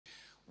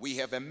We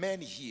have a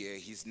man here,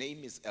 his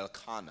name is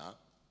Elkanah.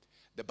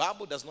 The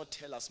Bible does not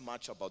tell us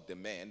much about the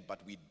man, but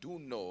we do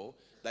know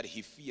that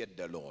he feared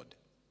the Lord.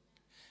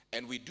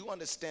 And we do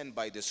understand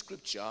by the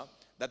scripture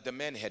that the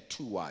man had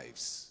 2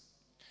 wives.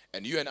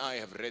 And you and I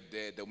have read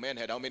there, the man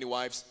had how many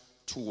wives?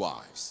 2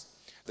 wives.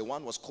 The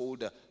one was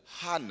called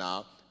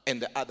Hannah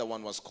and the other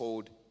one was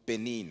called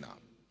Peninnah.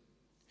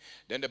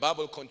 Then the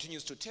Bible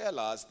continues to tell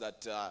us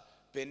that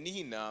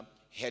Peninnah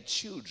had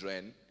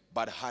children,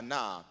 but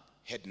Hannah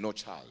had no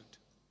child.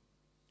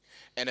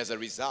 And as a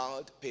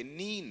result,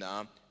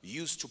 Peninnah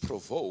used to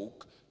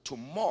provoke, to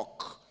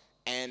mock,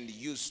 and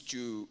used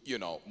to,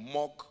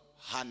 mock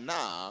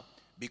Hannah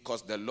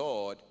because the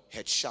Lord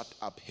had shut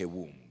up her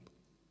womb.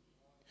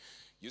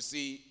 You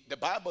see, the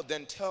Bible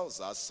then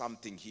tells us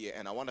something here,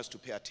 and I want us to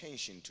pay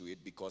attention to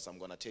it because I'm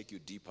going to take you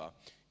deeper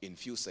in a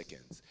few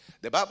seconds.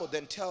 The Bible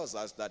then tells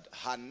us that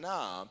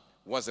Hannah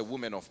was a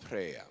woman of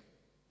prayer.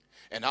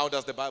 And how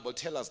does the Bible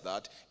tell us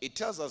that? It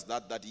tells us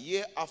that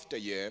year after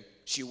year,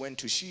 she went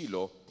to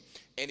Shiloh,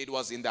 and it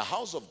was in the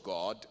house of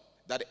God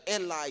that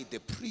Eli the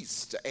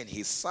priest and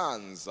his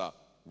sons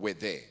were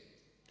there.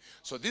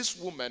 So this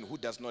woman who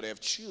does not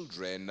have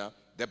children,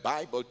 the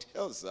Bible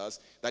tells us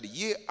that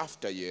year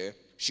after year,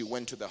 she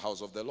went to the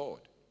house of the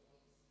Lord.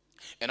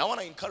 And I want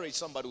to encourage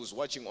somebody who's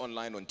watching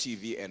online on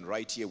TV and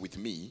right here with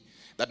me,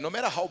 that no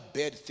matter how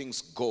bad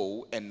things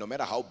go and no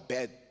matter how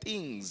bad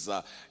things,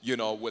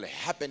 will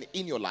happen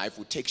in your life,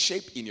 will take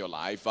shape in your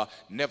life,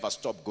 never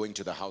stop going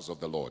to the house of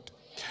the Lord.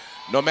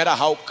 No matter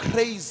how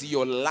crazy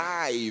your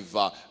life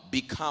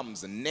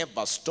becomes,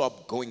 never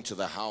stop going to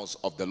the house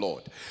of the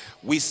Lord.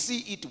 We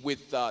see it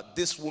with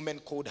this woman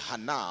called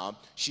Hannah.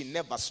 She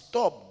never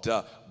stopped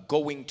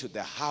going to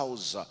the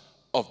house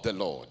of the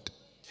Lord.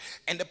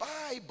 And the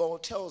Bible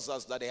tells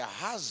us that her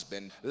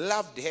husband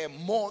loved her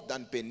more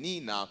than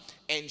Peninnah,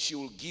 and she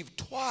will give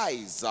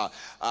twice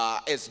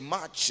as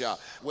much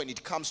when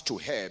it comes to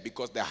her,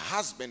 because the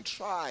husband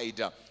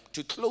tried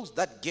to close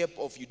that gap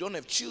of you don't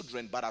have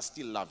children, but I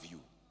still love you.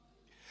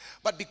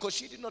 But because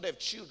she did not have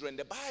children,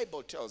 the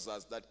Bible tells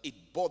us that it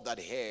bothered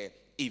her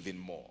even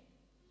more.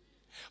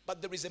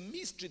 But there is a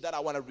mystery that I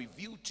want to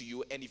reveal to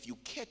you, and if you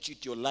catch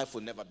it, your life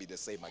will never be the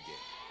same again.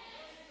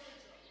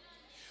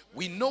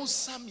 We know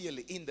Samuel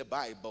in the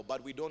Bible,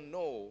 but we don't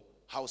know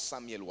how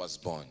Samuel was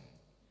born.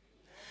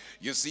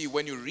 You see,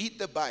 when you read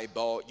the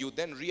Bible, you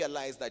then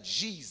realize that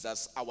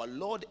Jesus, our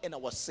Lord and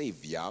our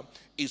Savior,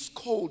 is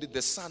called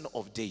the Son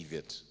of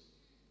David.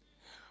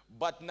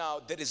 But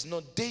now, there is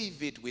no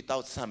David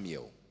without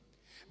Samuel,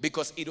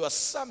 because it was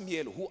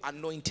Samuel who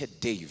anointed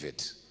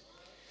David.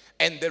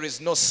 And there is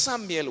no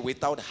Samuel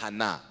without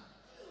Hannah.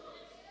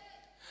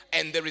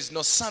 And there is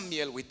no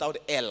Samuel without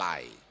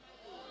Eli.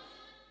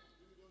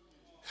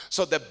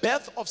 So the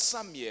birth of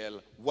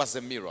Samuel was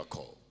a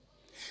miracle.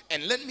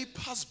 And let me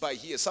pass by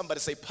here. Somebody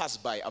say, pass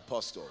by,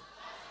 Apostle.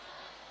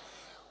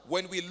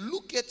 When we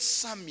look at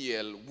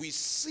Samuel, we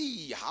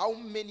see how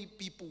many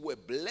people were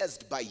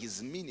blessed by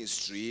his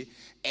ministry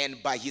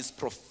and by his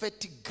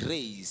prophetic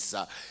grace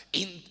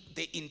in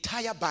the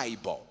entire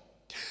Bible.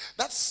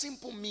 That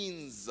simple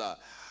means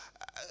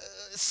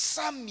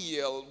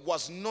Samuel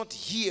was not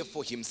here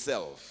for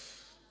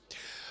himself,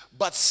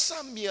 but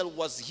Samuel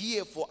was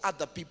here for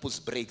other people's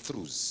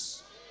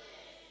breakthroughs.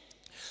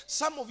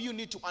 Some of you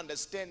need to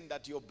understand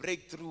that your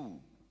breakthrough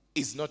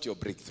is not your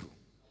breakthrough.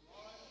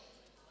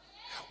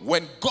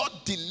 When God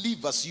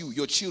delivers you,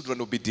 your children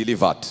will be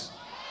delivered.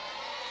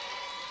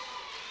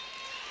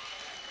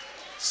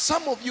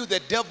 Some of you, the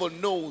devil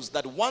knows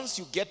that once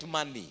you get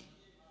money,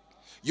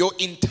 your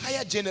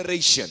entire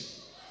generation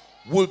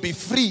will be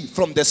free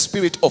from the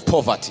spirit of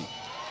poverty.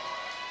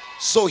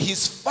 So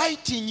he's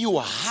fighting you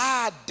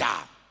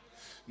harder,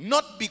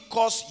 not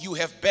because you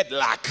have bad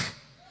luck.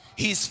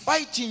 He's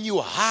fighting you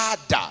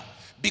harder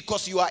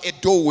because you are a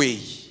doorway.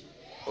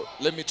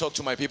 Let me talk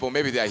to my people,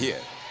 maybe they are here.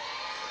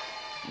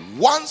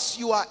 Once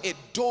you are a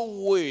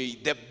doorway,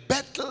 the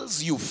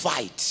battles you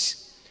fight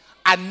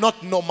are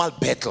not normal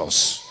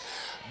battles.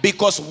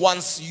 Because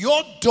once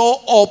your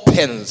door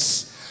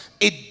opens,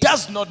 it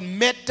does not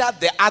matter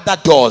the other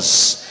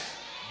doors.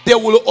 They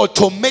will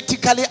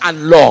automatically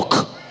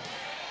unlock.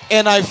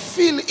 And I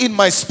feel in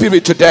my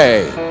spirit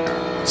today,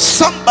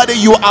 somebody,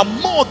 you are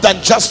more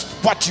than just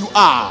what you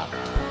are.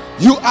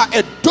 You are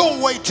a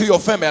doorway to your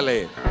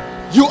family.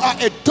 You are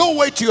a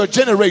doorway to your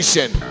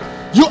generation.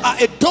 You are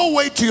a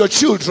doorway to your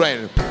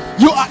children.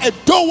 You are a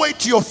doorway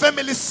to your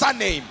family's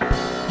surname.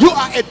 You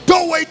are a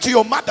doorway to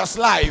your mother's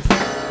life.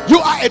 You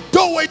are a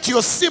doorway to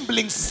your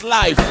siblings'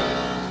 life.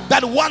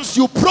 That once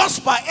you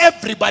prosper,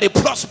 everybody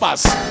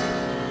prospers.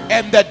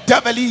 And the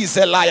devil is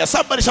a liar.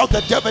 Somebody shout,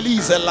 the devil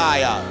is a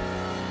liar.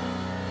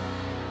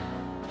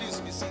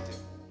 Please be seated.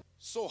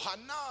 So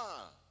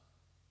Hannah,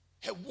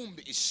 her womb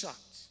is shut,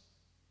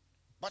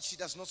 but she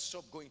does not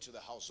stop going to the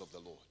house of the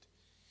Lord.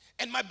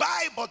 And my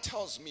Bible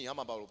tells me, I'm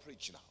about to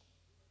preach now,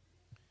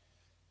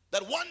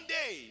 that one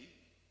day,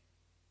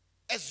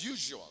 as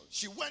usual,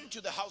 she went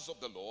to the house of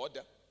the Lord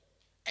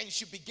and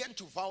she began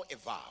to vow a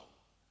vow.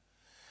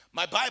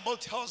 My Bible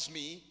tells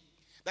me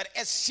that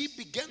as she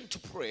began to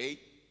pray,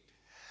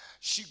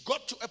 she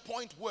got to a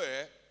point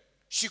where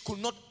she could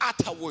not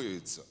utter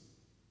words.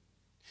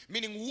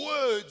 Meaning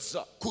words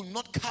could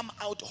not come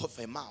out of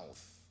her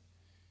mouth.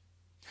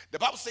 The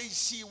Bible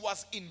says she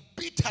was in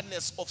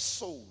bitterness of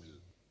soul.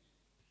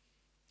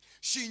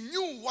 She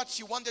knew what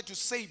she wanted to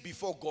say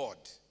before God.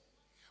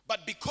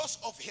 But because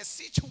of her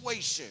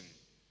situation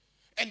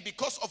and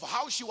because of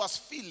how she was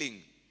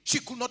feeling, she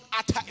could not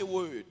utter a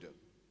word.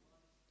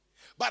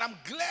 But I'm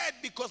glad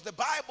because the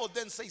Bible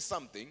then says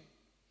something.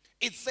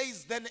 It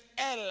says, then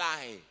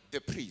Eli,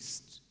 the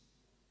priest,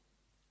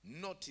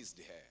 noticed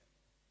her.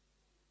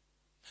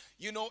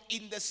 You know,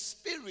 in the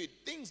spirit,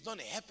 things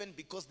don't happen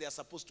because they are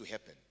supposed to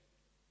happen.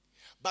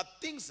 But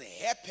things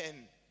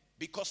happen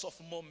because of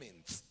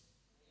moments.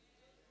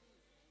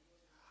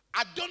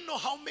 I don't know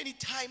how many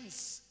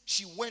times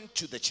she went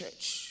to the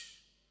church.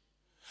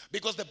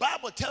 Because the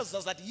Bible tells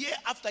us that year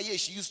after year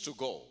she used to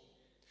go.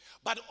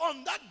 But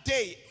on that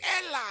day,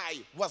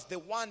 Eli was the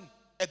one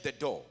at the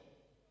door.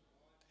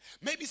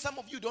 Maybe some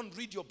of you don't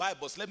read your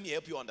Bibles. Let me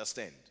help you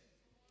understand.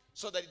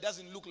 So that it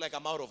doesn't look like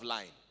I'm out of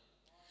line.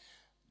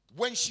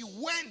 When she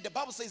went, the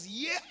Bible says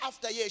year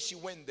after year she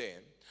went there.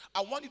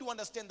 I want you to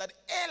understand that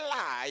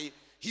Eli,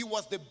 he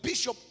was the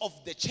bishop of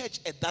the church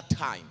at that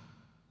time.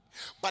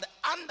 But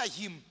under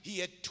him, he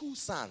had two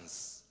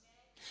sons.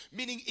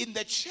 Meaning in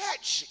the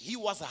church, he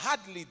was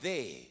hardly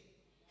there.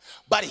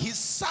 But his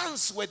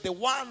sons were the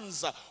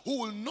ones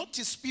who will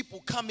notice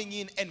people coming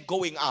in and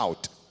going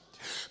out.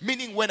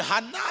 Meaning when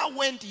Hannah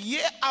went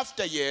year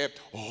after year,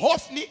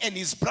 Hophni and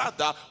his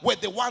brother were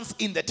the ones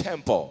in the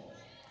temple.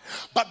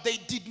 But they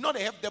did not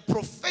have the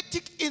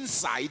prophetic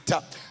insight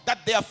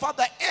that their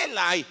father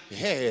Eli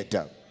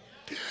had.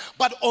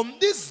 But on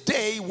this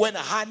day when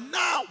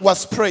Hannah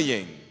was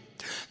praying,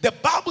 the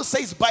Bible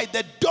says by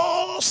the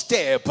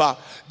doorstep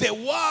there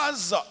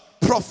was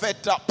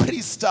prophet,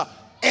 priest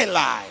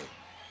Eli.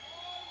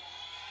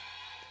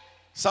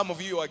 Some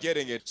of you are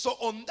getting it. So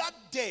on that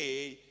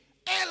day,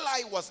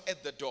 Eli was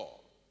at the door.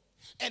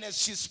 And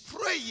as she's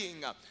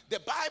praying, the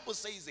Bible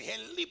says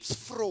her lips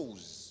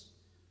froze.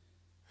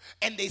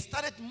 And they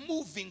started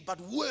moving, but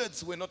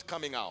words were not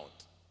coming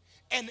out.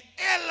 And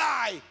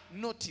Eli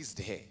noticed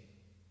her.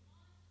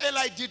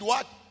 Eli did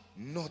what?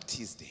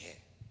 Noticed her.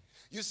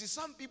 You see,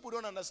 some people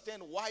don't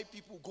understand why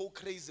people go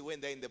crazy when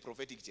they're in the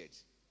prophetic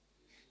church.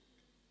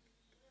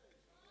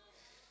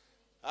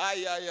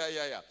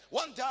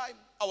 One time,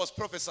 I was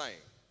prophesying.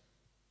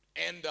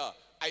 And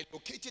I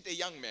located a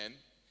young man.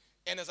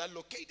 And as I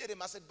located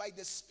him, I said, by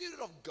the Spirit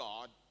of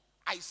God,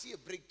 I see a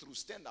breakthrough.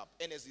 Stand up.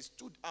 And as he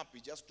stood up, he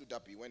just stood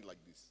up. He went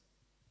like this.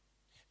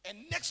 And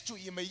next to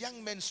him, a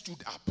young man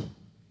stood up.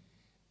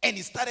 And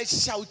he started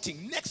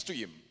shouting next to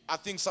him. I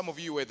think some of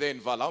you were there in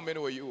Val. How many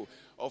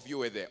of you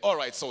were there? All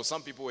right, so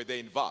some people were there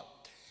in Val.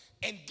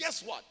 And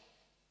guess what?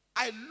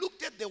 I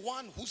looked at the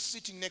one who's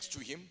sitting next to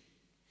him.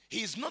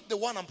 He is not the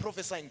one I'm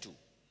prophesying to.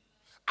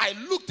 I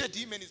looked at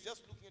him and he's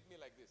just looking at me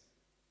like this.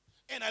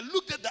 And I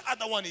looked at the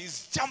other one.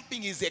 He's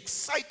jumping, he's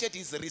excited,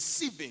 he's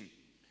receiving.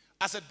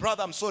 I said,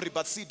 brother, I'm sorry,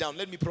 but sit down.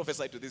 Let me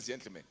prophesy to this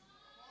gentleman.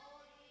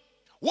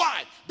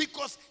 Why?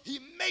 Because he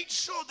made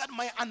sure that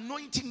my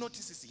anointing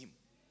notices him.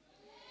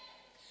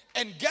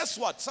 And guess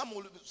what? Some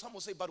will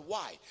say, but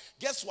why?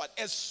 Guess what?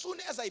 As soon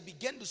as I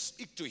began to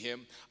speak to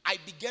him, I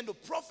began to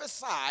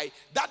prophesy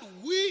that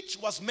which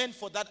was meant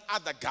for that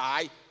other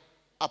guy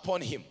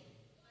upon him.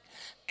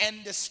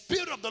 And the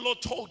Spirit of the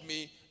Lord told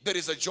me there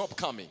is a job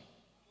coming.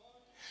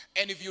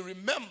 And if you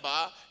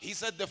remember, he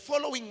said the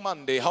following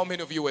Monday, how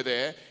many of you were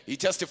there? He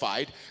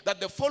testified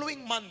that the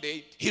following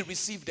Monday, he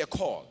received a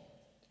call.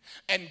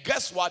 And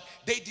guess what?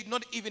 They did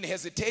not even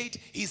hesitate.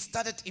 He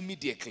started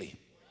immediately.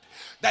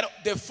 That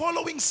the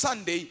following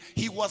Sunday,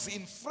 he was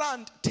in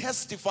front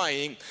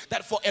testifying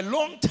that for a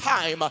long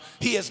time,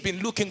 he has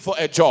been looking for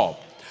a job.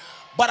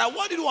 But I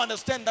want you to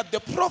understand that the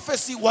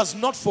prophecy was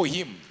not for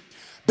him.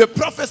 The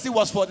prophecy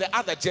was for the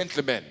other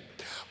gentleman.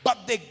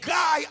 But the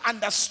guy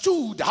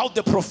understood how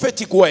the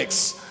prophetic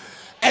works.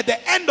 At the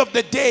end of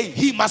the day,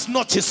 he must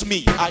notice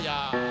me.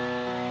 I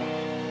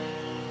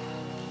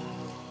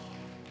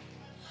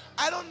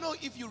don't know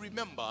if you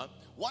remember,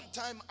 one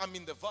time I'm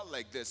in the vault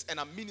like this and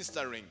I'm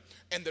ministering,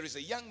 and there is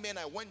a young man.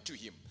 I went to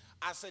him.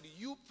 I said,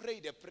 you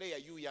prayed a prayer,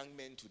 you young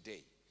man,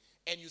 today.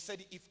 And you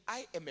said, if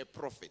I am a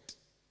prophet,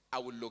 I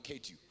will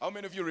locate you. How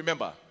many of you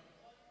remember?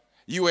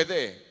 You were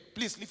there.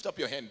 Please lift up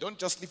your hand. Don't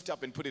just lift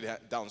up and put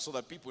it down so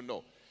that people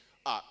know.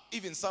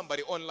 Even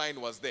somebody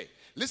online was there.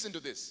 Listen to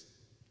this.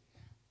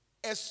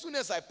 As soon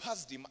as I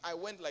passed him, I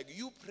went like,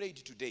 you prayed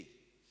today.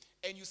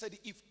 And you said,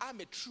 if I'm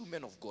a true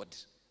man of God,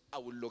 I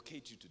will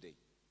locate you today.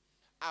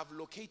 I've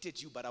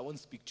located you, but I won't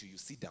speak to you.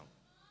 Sit down.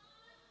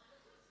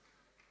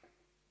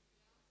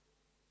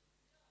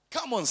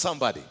 Come on,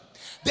 somebody.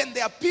 Then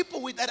there are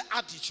people with that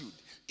attitude.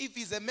 If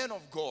he's a man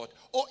of God,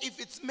 or if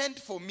it's meant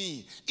for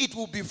me, it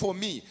will be for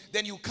me.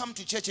 Then you come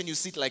to church and you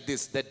sit like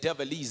this. The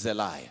devil is a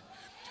lie.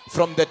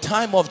 From the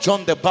time of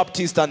John the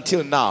Baptist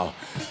until now,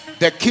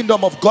 the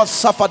kingdom of God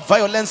suffered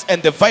violence,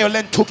 and the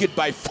violent took it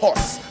by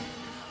force.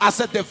 I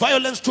said the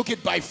violence took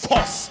it by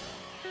force.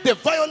 The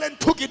violence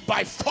took it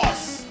by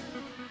force.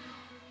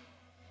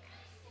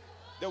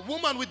 The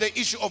woman with the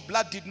issue of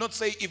blood did not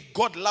say, if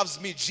God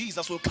loves me,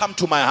 Jesus will come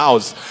to my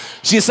house.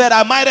 She said,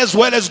 I might as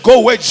well as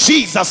go where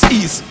Jesus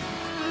is.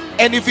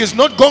 And if he's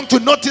not going to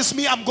notice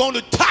me, I'm going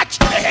to touch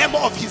the hem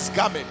of his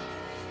garment.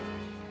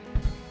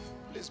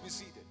 Please be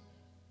seated.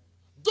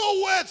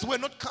 Though words were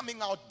not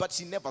coming out, but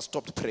she never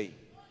stopped praying.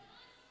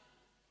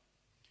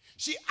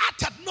 She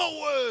uttered no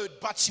word,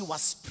 but she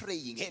was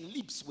praying. Her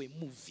lips were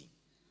moving.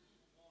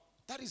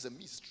 That is a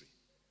mystery.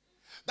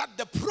 That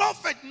the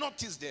prophet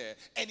noticed her,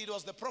 and it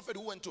was the prophet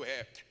who went to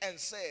her and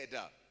said,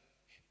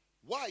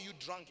 why are you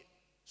drunk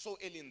so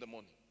early in the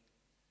morning?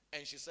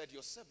 And she said,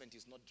 your servant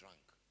is not drunk.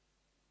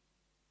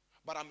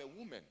 But I'm a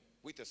woman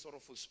with a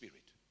sorrowful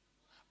spirit.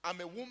 I'm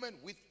a woman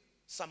with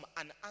some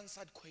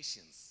unanswered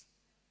questions.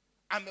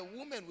 I'm a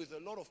woman with a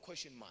lot of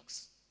question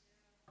marks.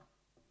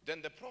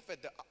 Then the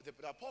prophet,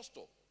 the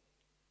apostle,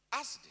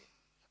 asked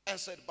her and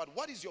said, but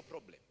what is your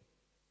problem?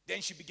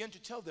 Then she began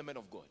to tell the man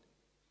of God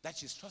that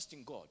she's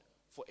trusting God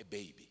for a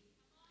baby.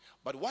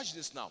 But watch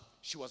this now.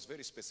 She was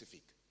very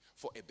specific.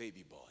 For a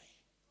baby boy.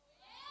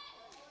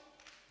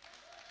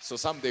 So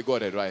someday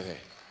got it right there.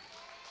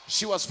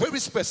 She was very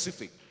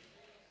specific.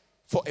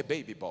 For a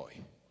baby boy.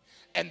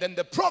 And then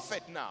the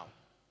prophet now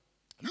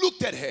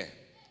looked at her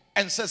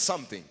and said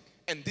something.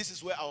 And this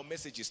is where our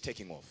message is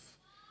taking off.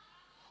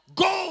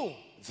 Go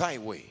thy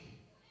way.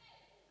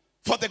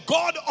 For the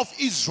God of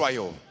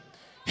Israel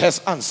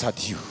has answered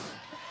you.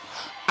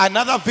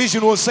 Another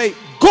vision will say,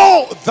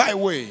 go thy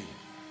way.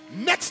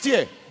 Next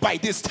year, by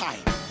this time.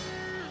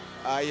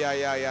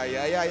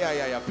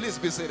 Please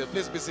be seated,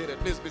 please be seated,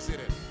 please be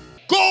seated.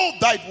 Go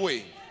thy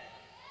way.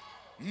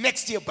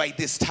 Next year, by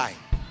this time.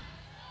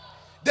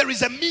 There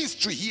is a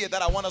mystery here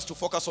that I want us to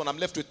focus on. I'm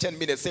left with 10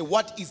 minutes. Say,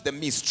 what is the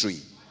mystery?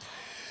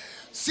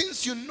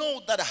 Since you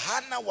know that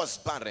Hannah was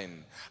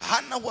barren,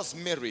 Hannah was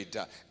married,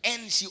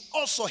 and she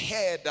also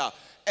had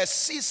a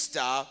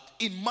sister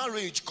in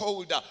marriage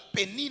called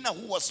Penina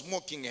who was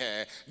mocking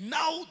her.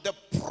 Now the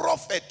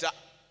prophet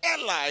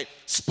Eli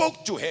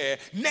spoke to her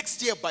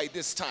next year by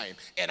this time.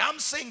 And I'm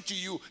saying to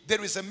you,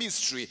 there is a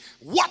mystery.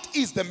 What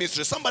is the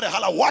mystery? Somebody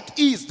holler, what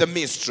is the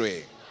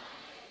mystery?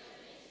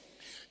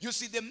 You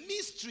see, the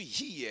mystery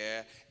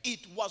here,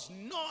 it was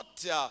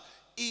not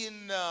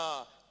in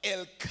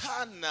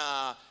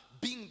Elkanah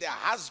being the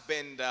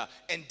husband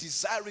and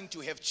desiring to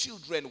have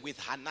children with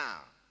Hannah.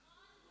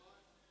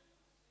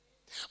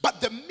 But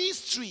the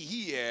mystery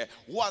here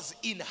was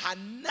in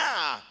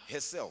Hannah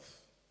herself.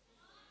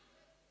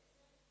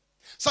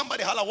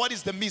 Somebody holler, what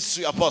is the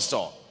mystery,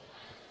 Apostle?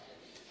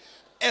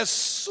 As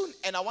soon,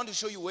 and I want to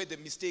show you where the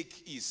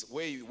mistake is,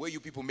 where you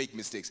people make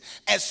mistakes.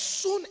 As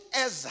soon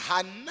as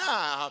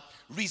Hannah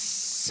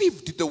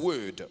received the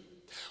word,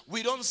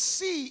 we don't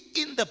see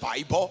in the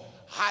Bible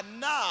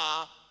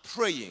Hannah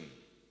praying.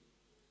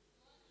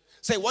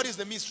 Say, what is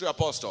the mystery,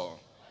 Apostle?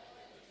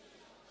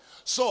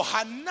 So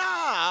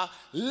Hannah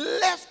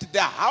left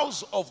the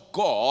house of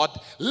God,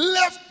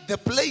 left the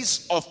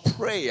place of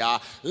prayer,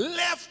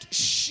 left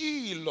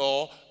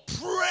Shiloh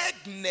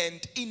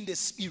pregnant in the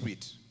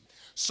spirit.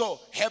 So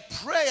her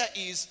prayer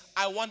is,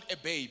 I want a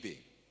baby.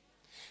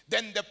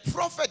 Then the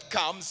prophet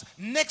comes,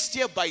 next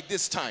year by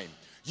this time,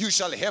 you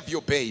shall have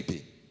your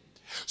baby.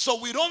 So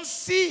we don't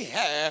see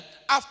her,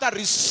 after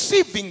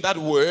receiving that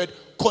word,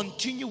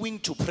 continuing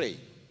to pray.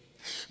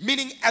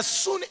 Meaning, as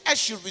soon as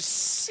she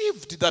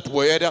received that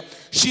word,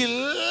 she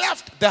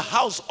left the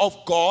house of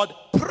God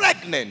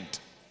pregnant.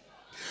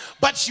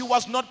 But she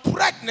was not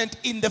pregnant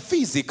in the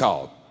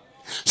physical.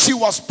 She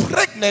was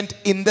pregnant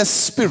in the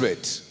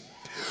spirit.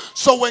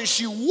 So when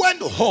she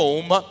went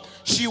home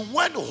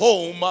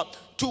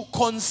to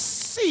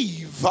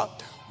conceive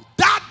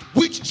that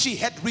which she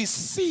had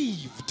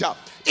received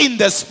in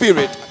the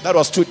spirit. That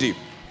was too deep.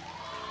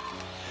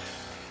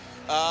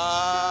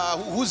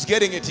 Who's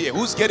getting it here?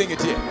 Who's getting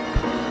it here?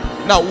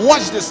 Now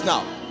watch this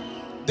now.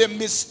 The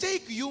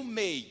mistake you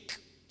make,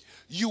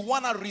 you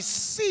want to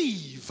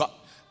receive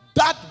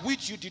that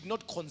which you did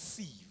not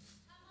conceive.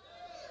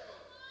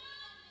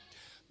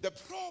 The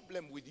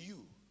problem with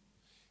you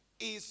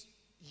is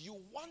you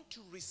want to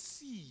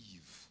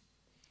receive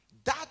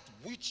that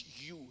which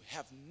you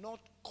have not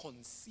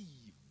conceived.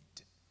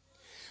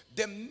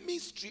 The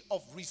mystery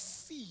of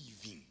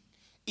receiving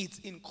is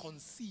in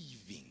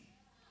conceiving.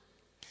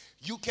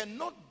 You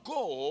cannot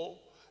go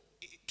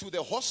to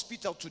the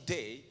hospital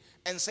today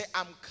and say,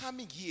 I'm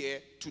coming here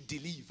to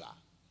deliver.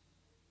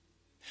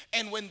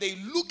 And when they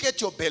look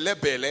at your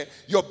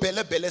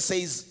belly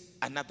says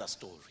another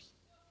story.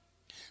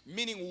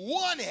 Meaning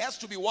one has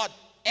to be what?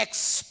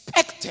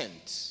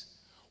 Expectant.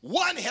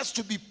 One has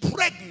to be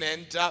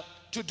pregnant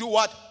to do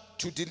what?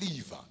 To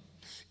deliver.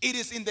 It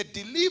is in the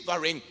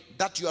delivering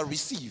that you are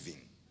receiving.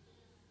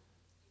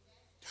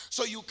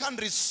 So you can't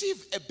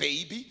receive a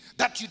baby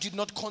that you did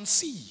not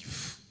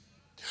conceive.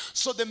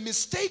 So the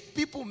mistake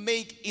people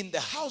make in the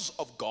house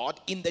of God,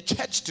 in the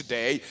church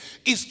today,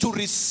 is to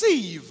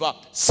receive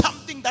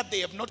something that they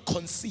have not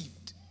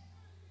conceived.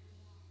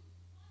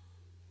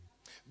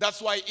 That's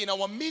why in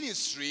our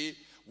ministry,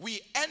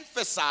 we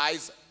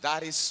emphasize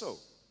that is so.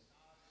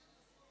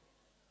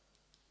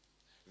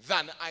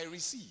 Than I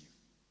receive.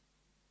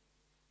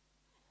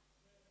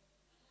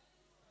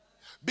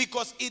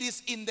 Because it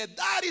is in the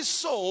that is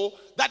so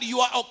that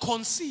you are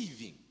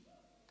conceiving.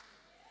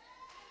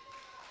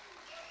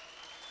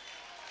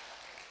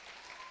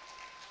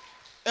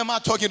 Am I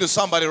talking to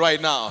somebody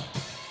right now?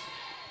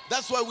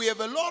 That's why we have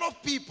a lot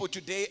of people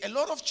today, a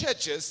lot of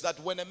churches, that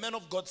when a man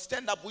of God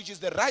stand up, which is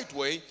the right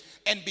way,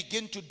 and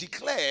begin to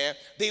declare,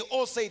 they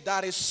all say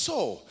that is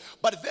so.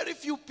 But very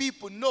few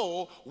people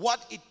know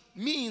what it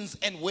means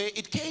and where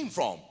it came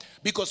from.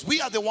 Because we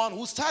are the one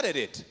who started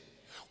it.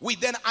 We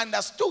then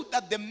understood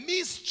that the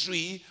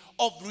mystery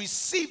of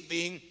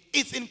receiving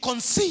is in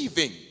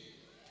conceiving.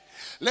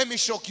 Let me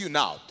shock you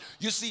now.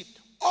 You see,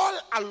 all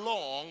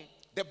along,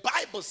 the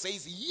Bible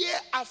says year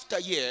after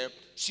year,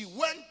 she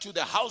went to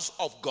the house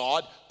of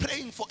God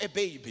praying for a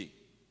baby.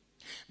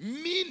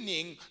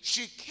 Meaning,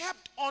 she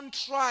kept on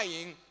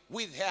trying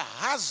with her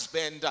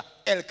husband,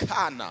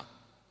 Elkanah.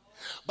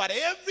 But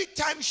every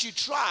time she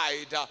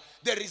tried,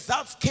 the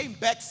results came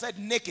back, said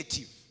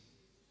negative.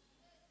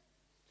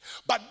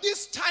 But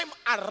this time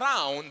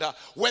around,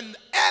 when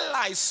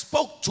Eli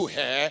spoke to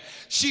her,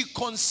 she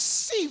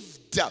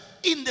conceived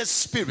in the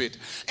spirit.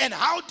 And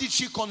how did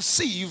she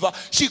conceive?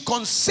 She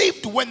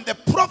conceived when the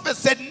prophet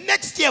said,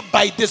 next year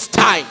by this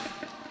time.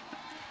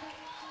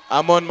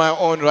 I'm on my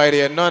own right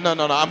here. No,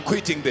 I'm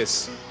quitting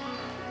this.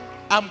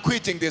 I'm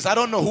quitting this. I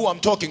don't know who I'm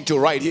talking to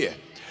right here.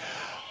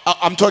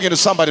 I'm talking to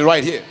somebody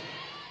right here.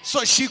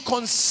 So she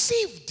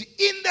conceived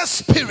in the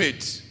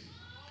spirit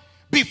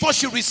before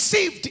she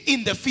received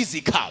in the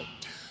physical.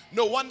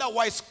 No wonder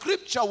why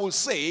scripture will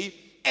say,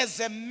 as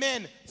a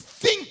man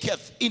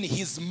thinketh in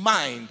his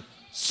mind,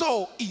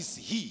 so is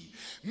he.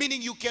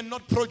 Meaning you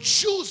cannot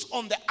produce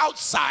on the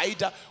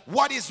outside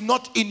what is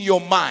not in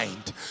your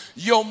mind.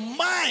 Your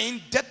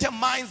mind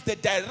determines the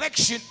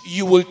direction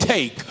you will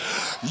take.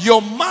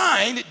 Your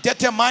mind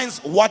determines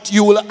what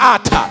you will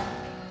utter.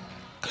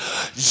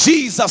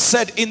 Jesus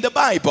said in the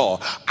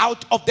Bible,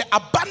 out of the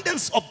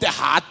abundance of the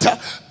heart,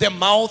 the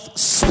mouth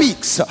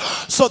speaks.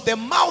 So the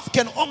mouth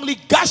can only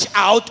gush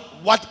out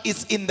what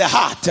is in the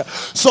heart.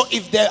 So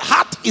if the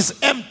heart is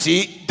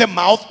empty, the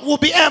mouth will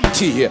be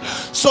empty.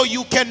 So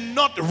you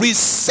cannot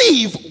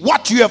receive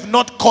what you have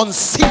not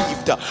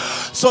conceived.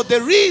 So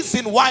the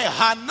reason why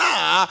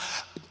Hannah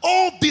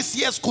all these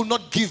years could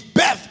not give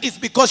birth is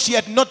because she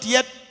had not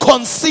yet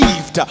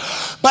conceived.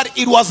 But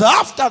it was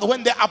after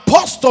when the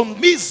apostle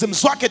Miz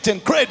Mzwakhe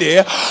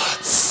Tancredi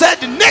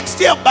said next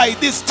year by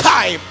this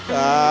time.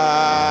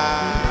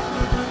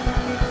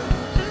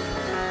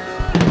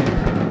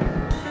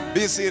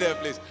 Be seated,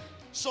 please.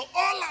 So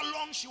all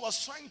along she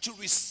was trying to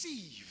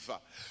receive,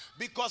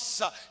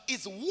 because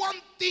it's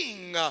one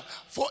thing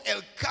for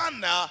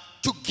Elkanah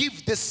to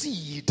give the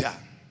seed.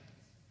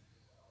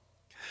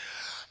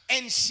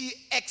 And she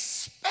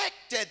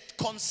expected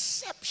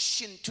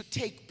conception to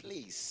take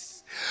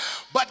place.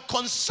 But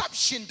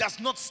conception does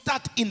not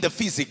start in the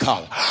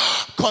physical.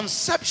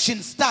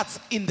 Conception starts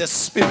in the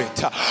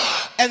spirit.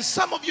 And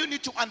some of you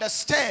need to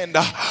understand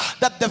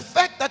that the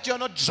fact that you're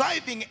not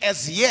driving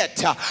as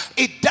yet,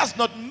 it does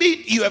not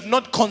mean you have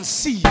not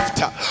conceived.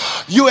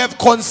 You have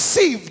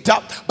conceived,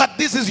 but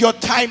this is your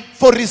time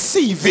for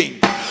receiving.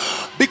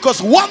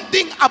 Because one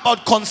thing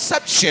about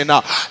conception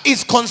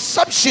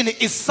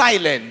is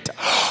silent.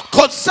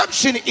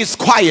 Conception is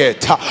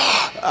quiet.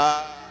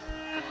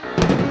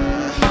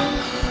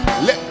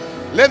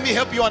 Let me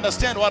help you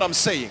understand what I'm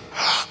saying.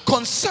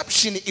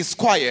 Conception is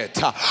quiet,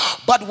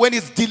 but when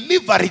it's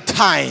delivery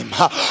time,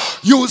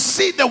 you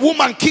see the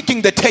woman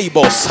kicking the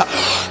tables.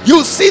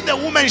 You see the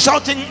woman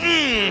shouting,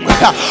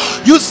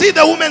 You see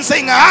the woman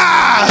saying,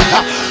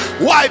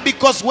 Why?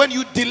 Because when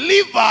you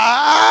deliver,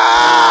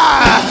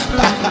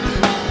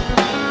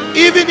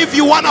 even if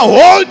you want to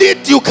hold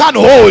it, you can't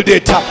hold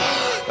it.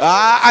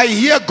 I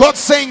hear God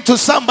saying to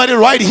somebody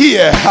right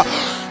here,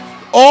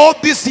 all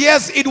these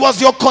years it was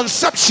your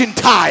conception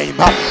time.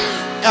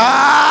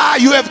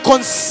 You have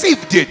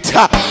conceived it,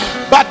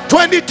 but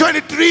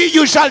 2023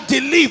 you shall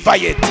deliver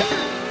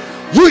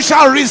it. You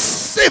shall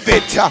receive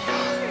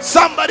it.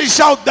 Somebody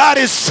shout, that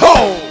is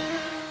so.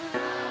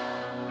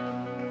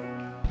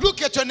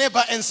 Look at your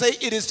neighbor and say,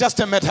 it is just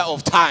a matter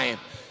of time.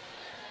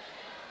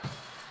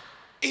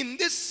 In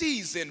this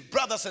season,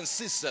 brothers and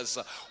sisters,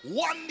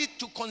 one need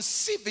to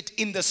conceive it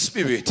in the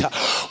spirit.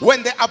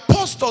 When the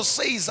apostle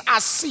says, I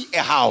see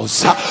a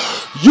house,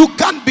 you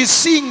can't be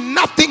seeing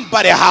nothing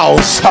but a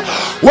house.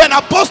 When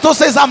apostle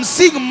says, I'm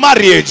seeing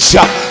marriage,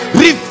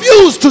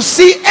 refuse to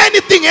see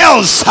anything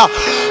else.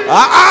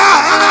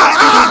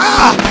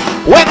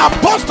 When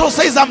apostle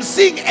says, I'm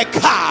seeing a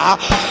car,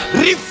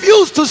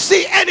 refuse to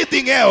see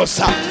anything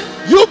else.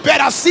 You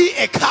better see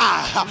a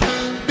car,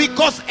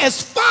 because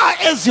as far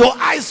as your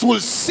eyes will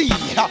see,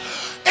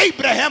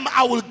 Abraham,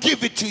 I will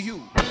give it to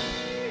you.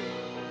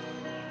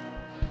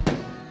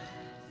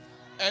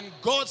 And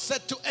God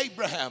said to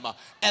Abraham,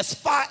 as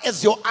far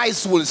as your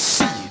eyes will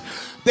see.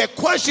 The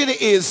question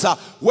is,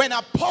 when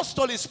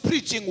apostle is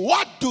preaching,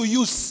 what do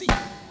you see?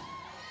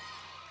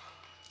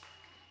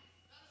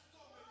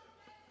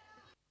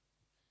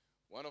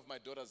 One of my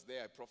daughters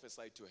there, I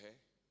prophesied to her.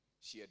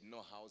 She had no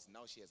house.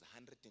 Now she has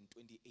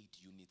 128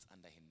 units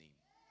under her name.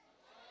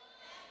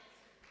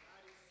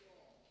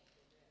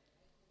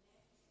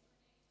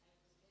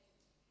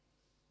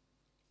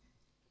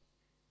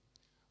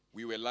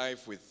 We were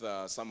live with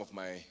some of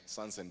my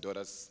sons and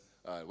daughters.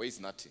 Where is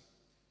Nati?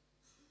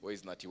 Where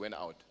is Nati? Went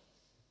out.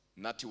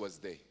 Nati was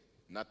there.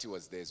 Nati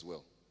was there as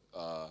well.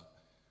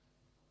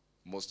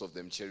 Most of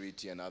them,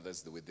 Charity and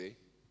others, they were there.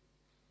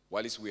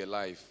 While we were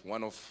live,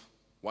 one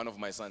of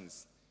my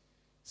sons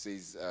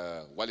says,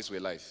 while we're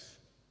live,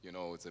 you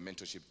know, it's a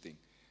mentorship thing.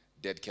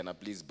 Dad, can I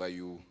please buy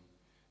you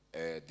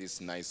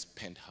this nice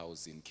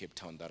penthouse in Cape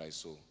Town that I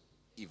saw?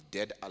 If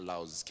Dad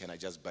allows, can I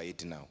just buy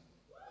it now?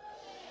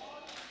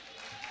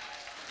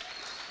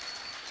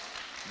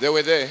 They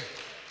were there.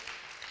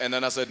 And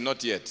then I said,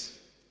 not yet.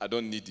 I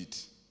don't need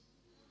it.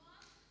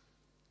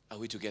 Are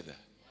we together?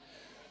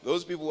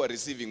 Those people who are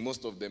receiving,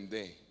 most of them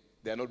there,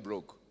 they are not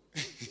broke.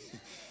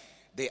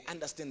 They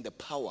understand the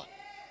power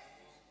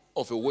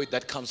of a word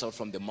that comes out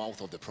from the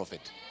mouth of the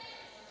prophet.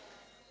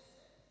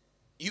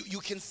 You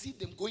can see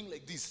them going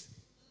like this.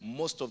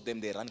 Most of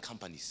them, they run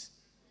companies.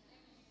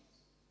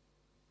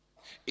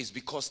 It's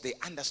because they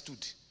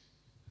understood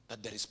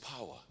that there is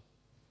power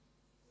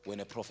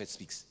when a prophet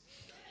speaks.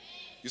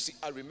 You see,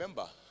 I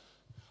remember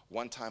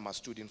one time I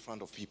stood in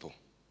front of people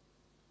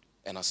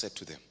and I said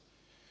to them,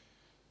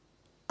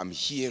 I'm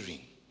hearing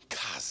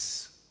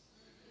cars,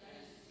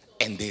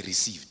 and they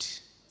received.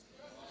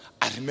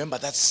 I remember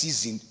that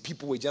season,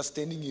 people were just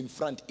standing in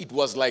front. It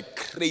was like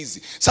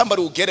crazy.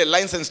 Somebody will get a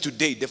license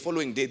today, the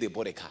following day they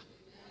bought a car.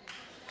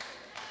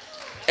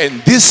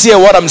 And this year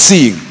what I'm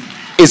seeing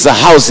is the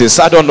houses.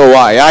 I don't know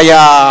why.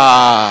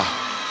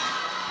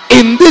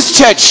 In this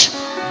church,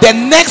 the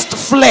next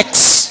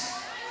flex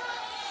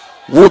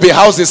will be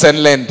houses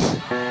and land.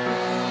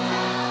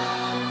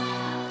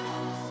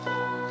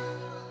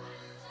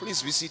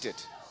 Please be seated.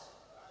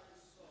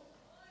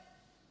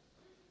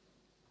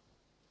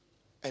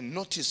 And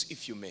notice,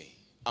 if you may,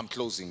 I'm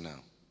closing now.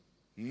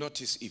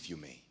 Notice, if you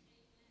may.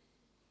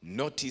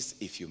 Notice,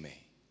 if you may.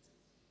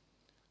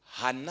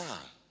 Hannah,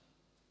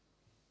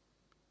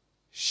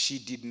 she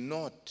did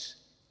not,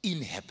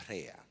 in her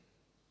prayer,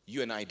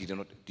 you and I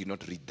did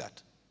not read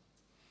that,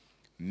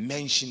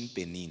 mention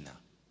Penina.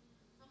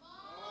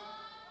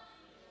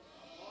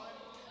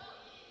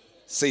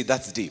 Say,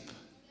 that's deep.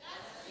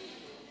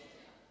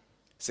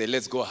 Say,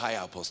 let's go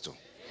higher, Apostle.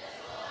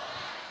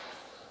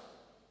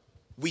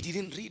 We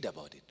didn't read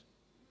about it.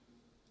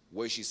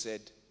 Where she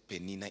said,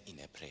 Penina in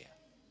a prayer.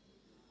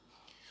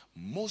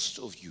 Most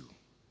of you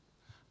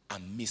are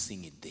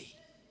missing it there.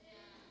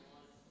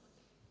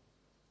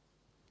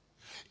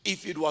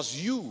 If it was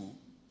you,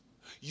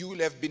 you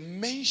would have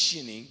been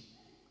mentioning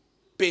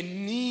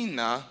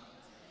Penina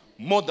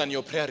more than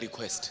your prayer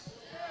request.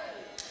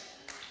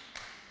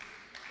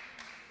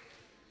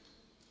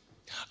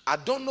 I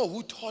don't know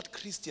who taught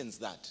Christians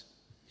that,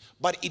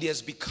 but it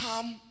has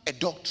become a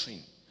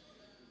doctrine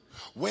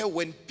where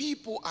when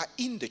people are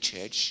in the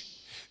church,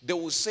 they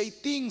will say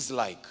things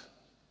like,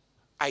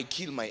 I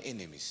kill my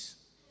enemies.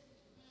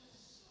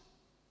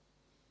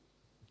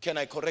 Can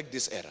I correct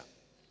this error?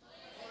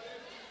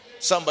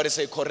 Somebody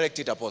say, correct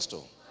it,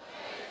 Apostle.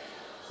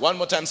 One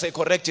more time, say,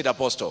 correct it,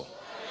 Apostle.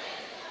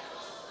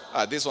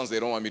 These ones, they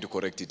don't want me to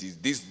correct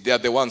it. They are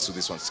the ones who,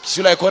 these ones.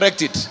 Should I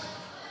correct it?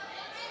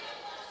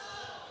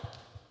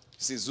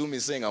 See, Zoom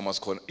is saying I must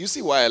correct. You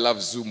see why I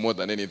love Zoom more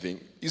than anything?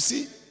 You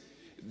see,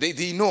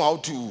 they know how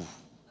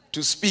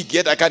to speak,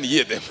 yet I can't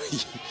hear them.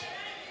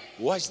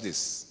 Watch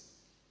this.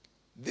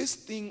 This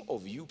thing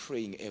of you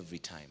praying every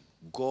time,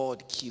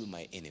 God, kill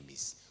my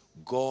enemies.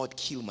 God,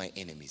 kill my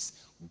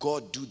enemies.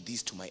 God, do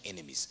this to my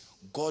enemies.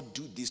 God,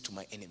 do this to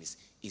my enemies,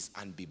 is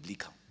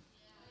unbiblical.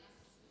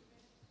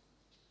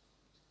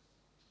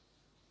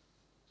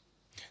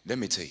 Let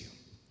me tell you.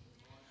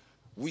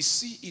 We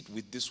see it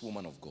with this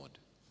woman of God.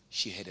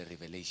 She had a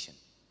revelation.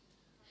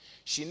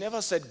 She never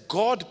said,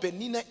 God,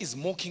 Penina is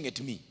mocking at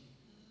me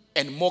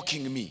and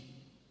mocking me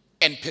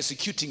and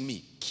persecuting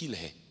me. Kill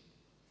her.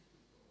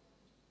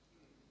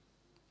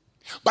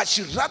 But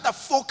she rather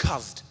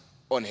focused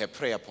on her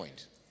prayer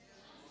point.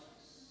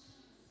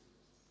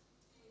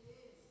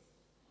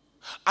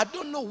 I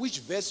don't know which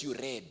verse you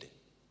read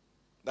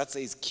that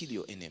says kill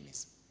your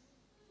enemies.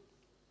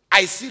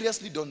 I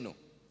seriously don't know.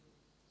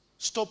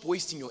 Stop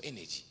wasting your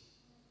energy.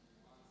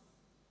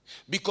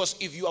 Because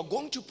if you are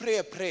going to pray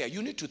a prayer,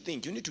 you need to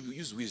think, you need to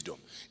use wisdom.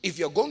 If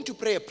you are going to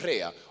pray a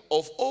prayer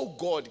of, oh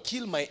God,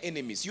 kill my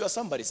enemies, you are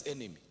somebody's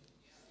enemy.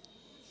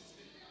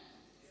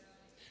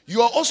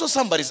 You are also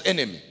somebody's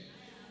enemy.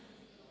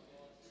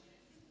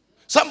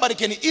 Somebody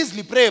can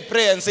easily pray a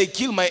prayer and say,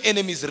 kill my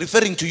enemies,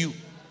 referring to you.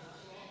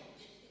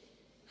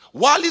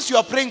 While you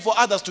are praying for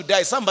others to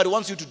die, somebody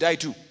wants you to die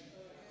too.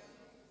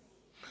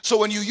 So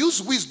when you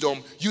use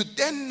wisdom, you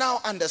then now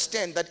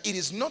understand that it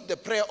is not the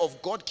prayer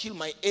of God, kill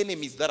my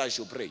enemies, that I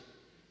should pray.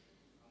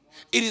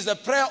 It is a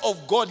prayer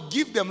of God,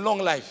 give them long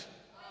life.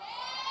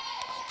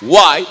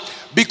 Why?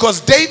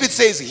 Because David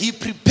says he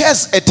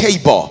prepares a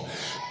table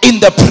in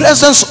the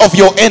presence of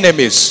your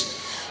enemies.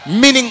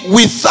 Meaning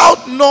with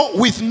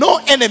no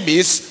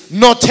enemies,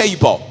 no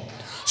table.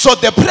 So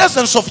the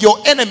presence of your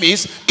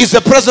enemies is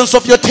the presence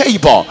of your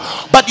table.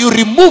 But you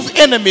remove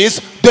enemies,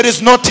 there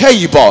is no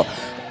table.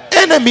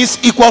 Enemies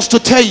equals to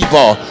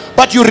table.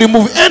 But you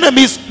remove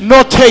enemies,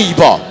 no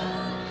table.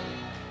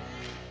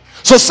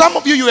 So some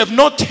of you have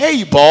no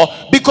table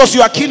because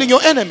you are killing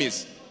your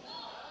enemies.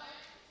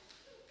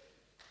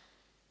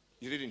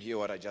 You didn't hear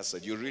what I just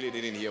said. You really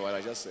didn't hear what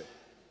I just said.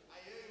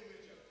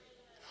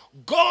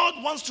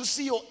 God wants to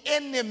see your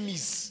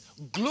enemies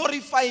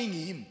glorifying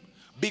him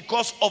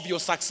because of your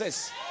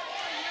success.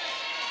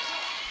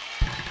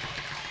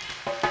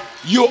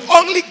 You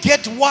only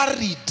get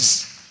worried.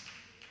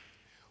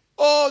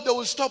 Oh, they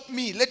will stop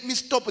me. Let me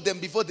stop them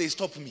before they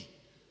stop me.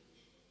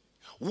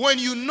 When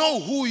you know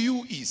who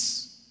you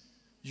is,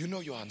 you know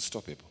you are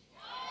unstoppable.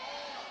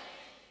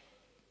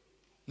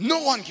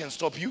 No one can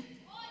stop you.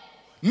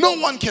 No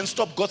one can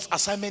stop God's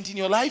assignment in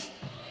your life.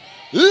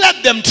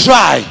 Let them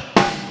try.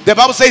 The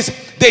Bible says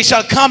they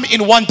shall come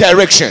in one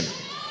direction,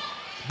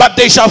 but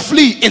they shall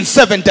flee in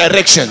 7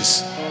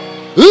 directions.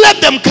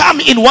 Let them come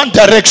in one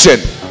direction.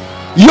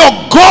 Your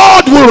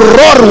God will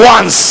roar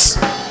once.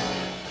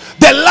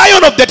 The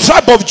Lion of the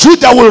tribe of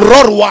Judah will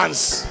roar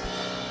once.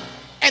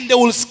 And they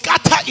will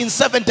scatter in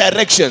 7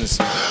 directions.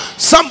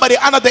 Somebody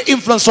under the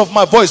influence of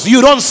my voice,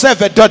 you don't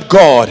serve a dead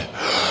God,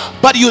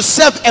 but you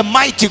serve a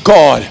mighty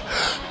God.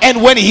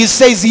 And when he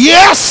says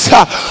yes,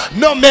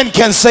 no man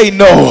can say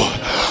no.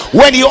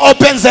 When he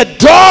opens a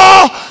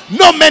door,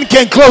 no man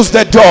can close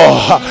the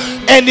door.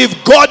 And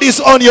if God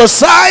is on your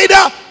side,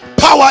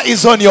 power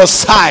is on your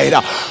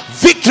side,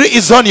 victory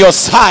is on your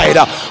side,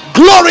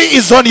 glory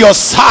is on your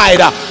side,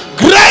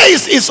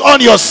 grace is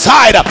on your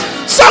side.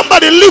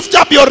 Somebody lift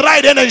up your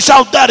right hand and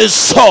shout, that is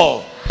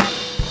so.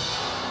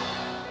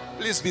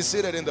 Please be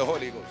seated in the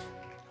Holy Ghost.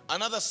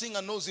 Another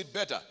singer knows it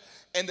better.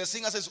 And the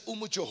singer says,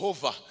 Umu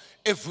Jehovah,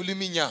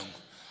 evuliminyango,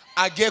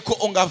 ageko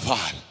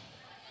ongaval.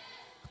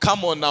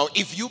 Come on now.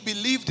 If you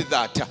believed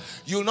that,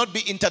 you will not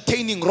be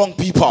entertaining wrong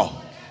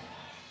people.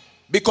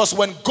 Because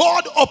when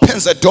God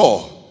opens a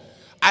door,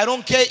 I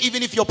don't care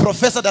even if your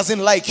professor doesn't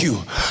like you.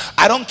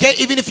 I don't care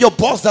even if your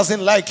boss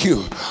doesn't like you.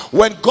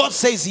 When God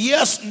says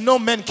yes, no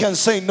man can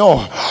say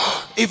no.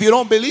 If you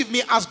don't believe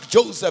me, ask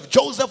Joseph.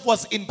 Joseph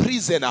was in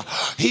prison.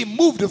 He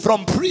moved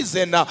from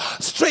prison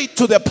straight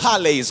to the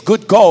palace.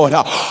 Good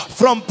God.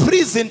 From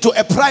prison to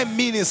a prime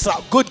minister.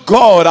 Good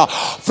God.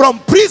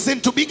 From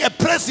prison to being a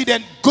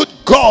president. Good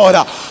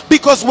God.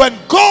 Because when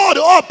God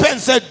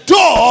opens a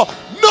door,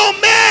 no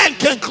man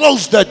can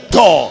close the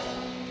door.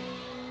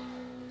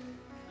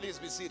 Please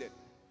be seated.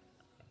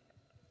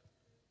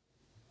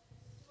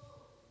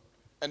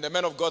 And the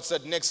man of God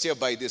said, next year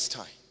by this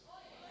time.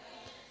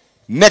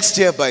 Next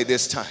year by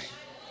this time.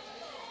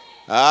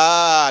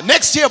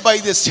 Next year by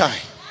this time.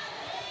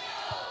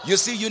 You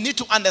see, you need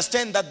to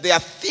understand that there are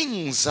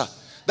things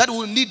that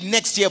will need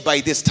next year by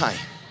this time.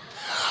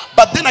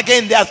 But then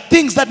again, there are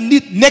things that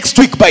need next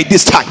week by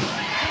this time.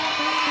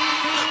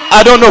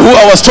 I don't know who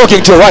I was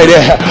talking to right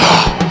there.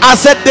 I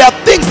said there are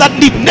things that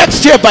need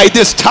next year by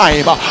this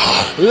time.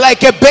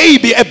 Like a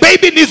baby. A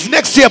baby needs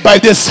next year by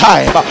this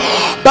time.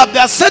 But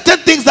there are certain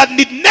things that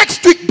need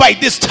next week by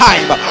this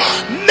time.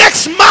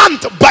 Next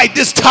month by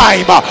this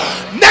time.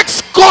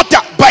 Next quarter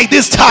by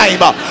this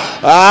time.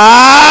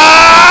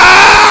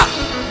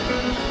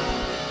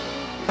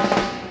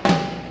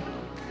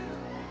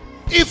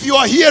 If you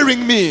are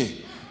hearing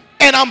me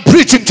and I'm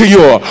preaching to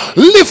you,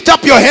 lift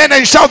up your hand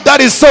and shout,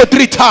 that is so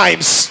 3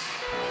 times.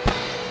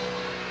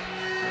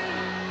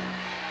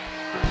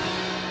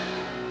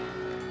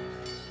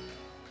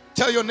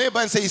 Tell your neighbor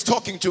and say, he's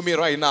talking to me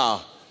right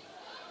now.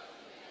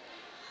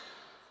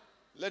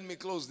 Let me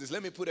close this.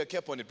 Let me put a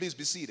cap on it. Please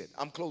be seated.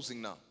 I'm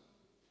closing now.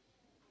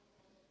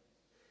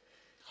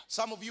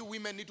 Some of you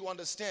women need to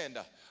understand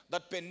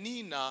that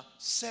Penina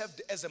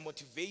served as a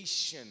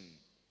motivation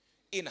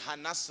in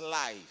Hannah's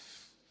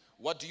life.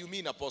 What do you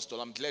mean,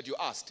 Apostle? I'm glad you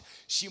asked.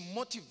 She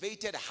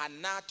motivated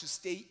Hannah to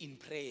stay in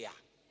prayer.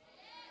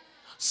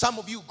 Some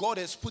of you, God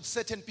has put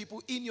certain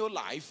people in your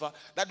life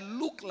that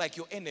look like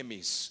your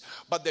enemies.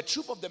 But the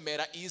truth of the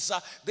matter is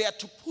they are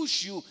to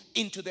push you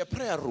into the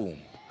prayer room.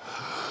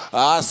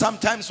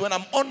 Sometimes when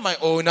I'm on my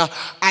own,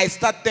 I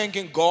start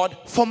thanking God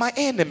for my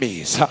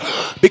enemies.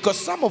 Because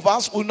some of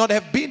us would not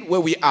have been where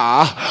we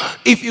are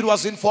if it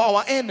wasn't for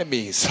our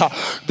enemies.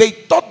 They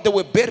thought they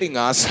were burying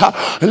us.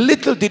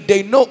 Little did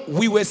they know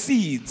we were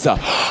seeds.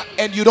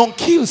 And you don't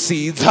kill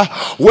seeds.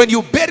 When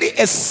you bury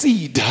a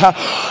seed,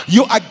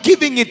 you are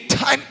giving it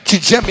time to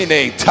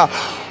germinate.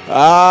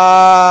 I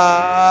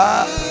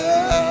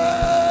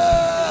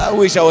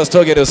wish I was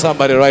talking to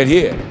somebody right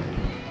here.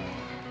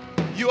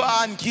 You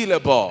are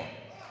unkillable.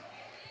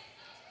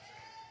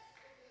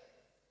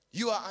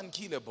 You are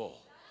unkillable.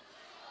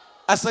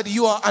 I said,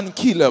 you are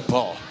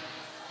unkillable.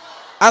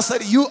 I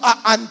said, you are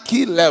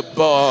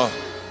unkillable.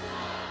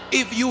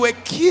 If you were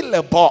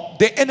killable,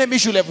 the enemy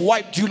should have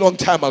wiped you long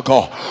time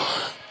ago.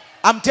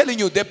 I'm telling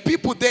you, the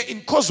people there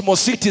in Cosmos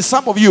City,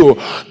 some of you,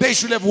 they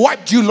should have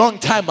wiped you long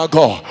time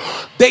ago.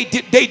 They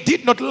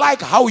did not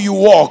like how you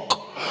walk.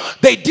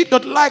 They did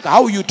not like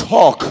how you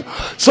talk.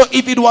 So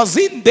if it was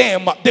in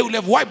them, they would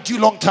have wiped you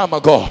long time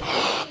ago.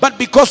 But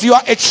because you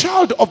are a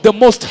child of the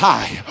Most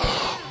High,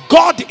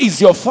 God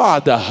is your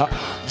Father,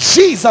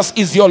 Jesus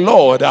is your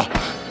Lord,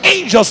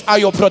 angels are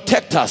your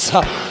protectors,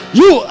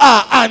 you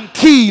are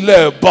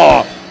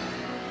unkillable.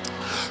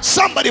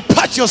 Somebody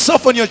pat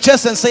yourself on your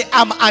chest and say,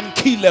 I'm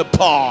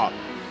unkillable.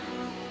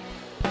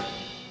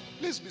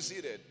 Please be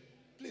seated.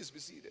 Please be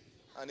seated.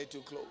 I need to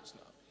close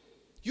now.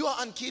 You are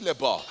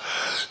unkillable.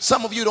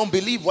 Some of you don't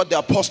believe what the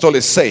apostle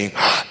is saying.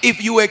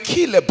 If you were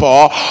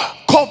killable,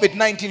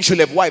 COVID-19 should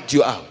have wiped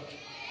you out.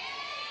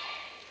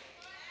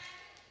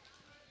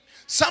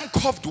 Some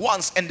coughed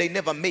once and they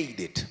never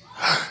made it.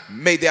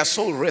 May their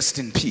soul rest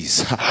in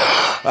peace. Some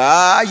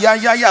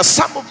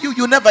of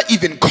you never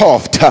even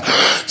coughed.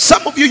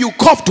 Some of you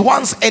coughed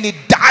once and it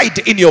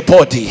died in your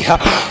body.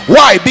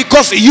 Why?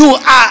 Because you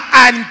are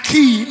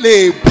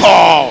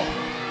unkillable.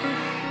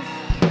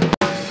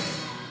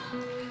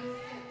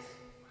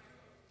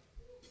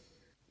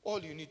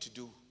 All you need to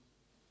do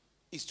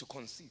is to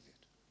conceive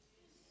it.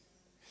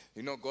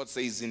 You know, God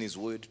says in his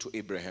word to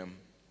Abraham,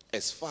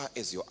 as far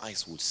as your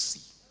eyes will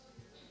see,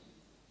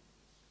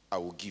 I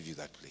will give you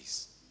that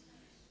place.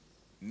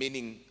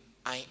 Meaning,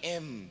 I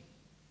am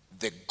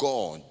the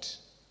God,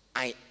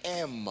 I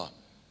am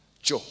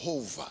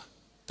Jehovah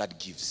that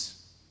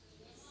gives.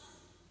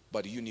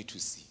 But you need to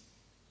see.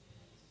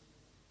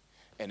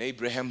 And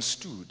Abraham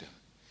stood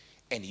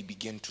and he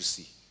began to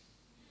see.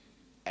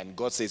 And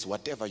God says,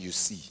 whatever you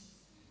see,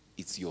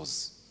 it's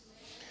yours.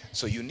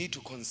 So you need to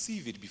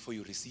conceive it before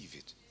you receive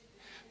it.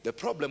 The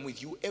problem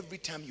with you, every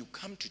time you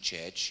come to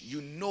church,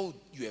 you know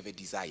you have a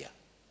desire,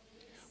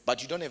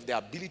 but you don't have the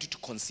ability to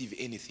conceive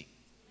anything.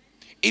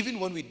 Even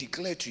when we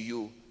declare to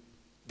you,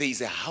 there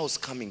is a house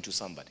coming to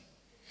somebody.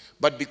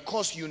 But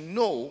because you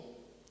know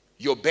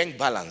your bank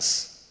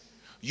balance,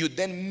 you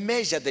then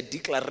measure the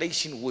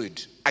declaration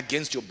word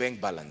against your bank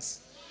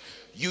balance.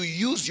 You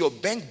use your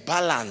bank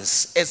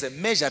balance as a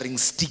measuring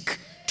stick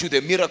to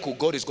the miracle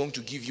God is going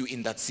to give you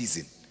in that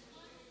season.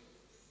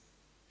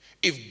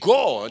 If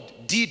God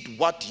did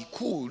what he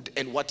could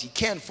and what he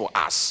can for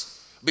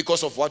us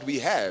because of what we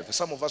have,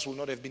 some of us will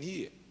not have been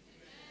here.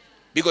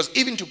 Because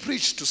even to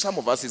preach to some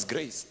of us is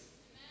grace.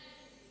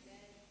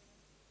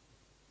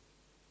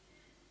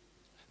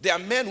 There are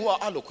men who are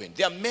eloquent.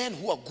 There are men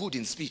who are good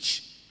in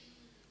speech.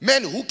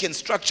 Men who can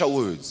structure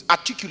words,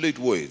 articulate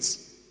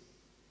words.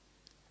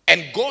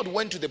 And God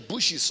went to the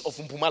bushes of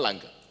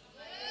Mpumalanga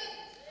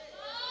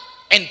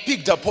and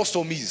picked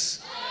Apostle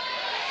Miz.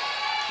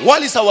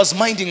 While I was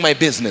minding my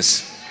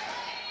business.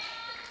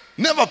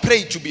 Never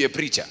prayed to be a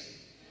preacher.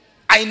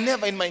 I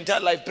never in my entire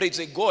life prayed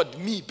to say, God,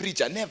 me,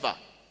 preacher. Never.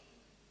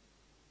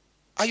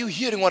 Are you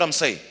hearing what I'm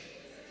saying?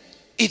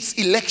 It's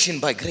election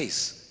by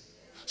grace.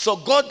 So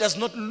God does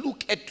not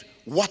look at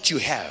what you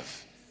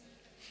have.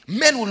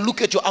 Men will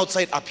look at your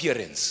outside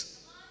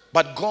appearance.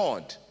 But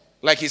God,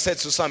 like he said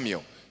to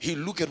Samuel, he'll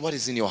look at what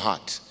is in your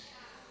heart.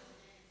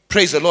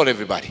 Praise the Lord,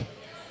 everybody.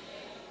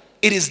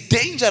 It is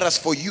dangerous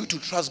for you to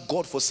trust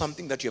God for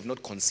something that you have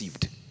not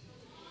conceived.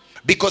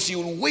 Because you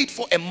will wait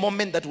for a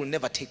moment that will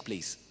never take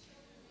place.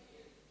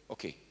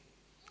 Okay.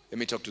 Let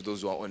me talk to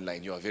those who are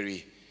online. You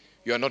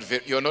are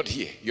not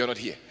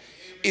here.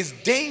 It's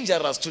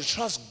dangerous to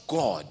trust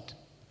God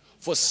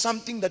for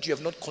something that you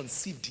have not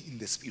conceived in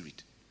the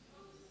spirit.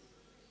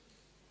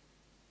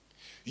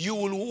 You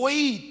will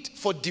wait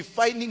for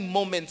defining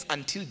moments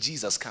until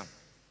Jesus comes.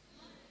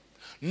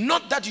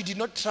 Not that you did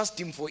not trust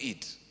him for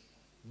it,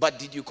 but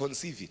did you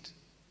conceive it?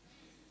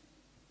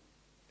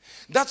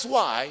 That's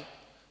why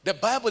the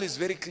Bible is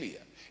very clear.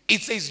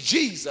 It says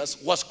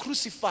Jesus was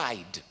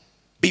crucified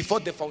before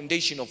the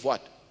foundation of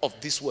what? Of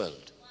this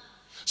world.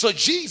 So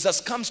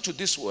Jesus comes to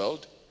this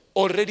world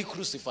already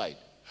crucified.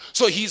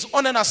 So he's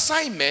on an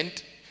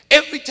assignment.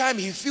 Every time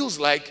he feels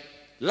like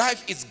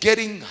life is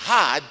getting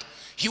hard,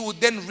 he would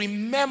then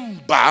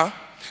remember.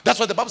 That's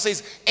what the Bible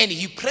says. And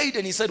he prayed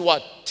and he said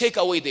what? Take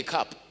away the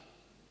cup.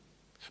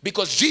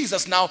 Because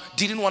Jesus now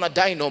didn't want to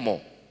die no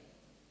more.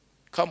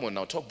 Come on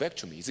now, talk back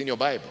to me. It's in your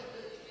Bible.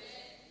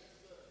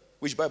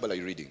 Which Bible are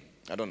you reading?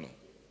 I don't know.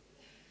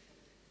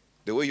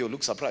 The way you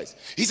look surprised.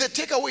 He said,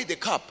 take away the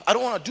cup. I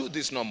don't want to do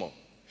this no more.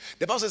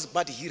 The Bible says,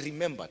 but he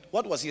remembered.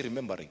 What was he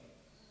remembering?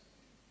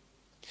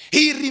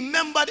 He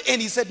remembered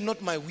and he said,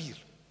 not my will,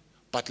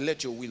 but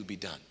let your will be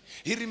done.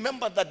 He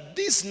remembered that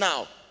this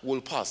now will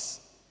pass.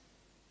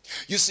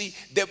 You see,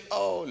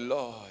 oh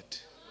Lord,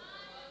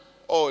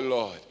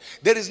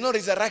 there is no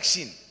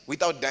resurrection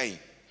without dying.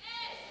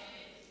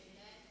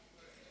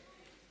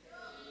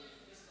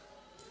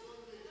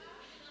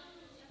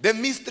 The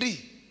mystery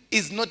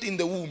is not in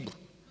the womb.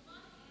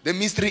 The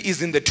mystery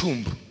is in the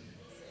tomb.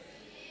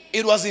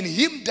 It was in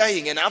him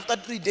dying and after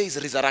 3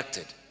 days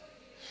resurrected.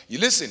 You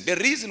listen, the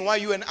reason why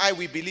you and I,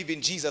 we believe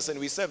in Jesus and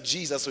we serve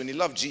Jesus and we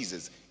love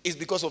Jesus is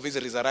because of his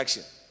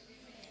resurrection.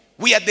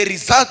 We are the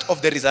result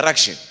of the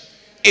resurrection.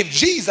 If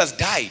Jesus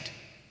died,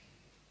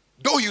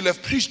 though you'll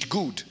have preached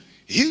good,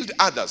 healed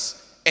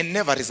others, and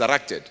never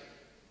resurrected,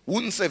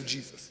 wouldn't serve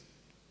Jesus.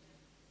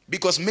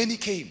 Because many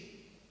came,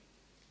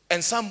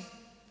 and some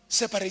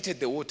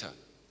separated the water,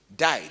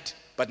 died,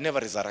 but never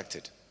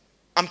resurrected.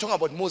 I'm talking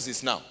about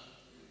Moses now.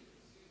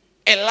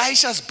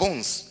 Elisha's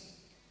bones,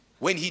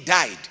 when he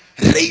died,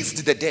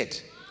 raised the dead.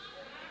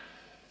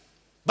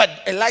 But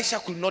Elisha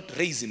could not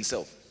raise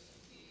himself.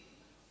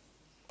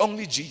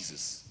 Only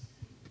Jesus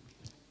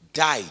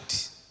died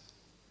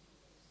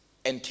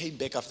and came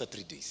back after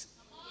 3 days.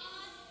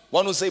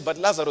 One will say, but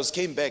Lazarus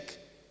came back.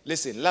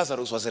 Listen,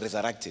 Lazarus was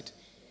resurrected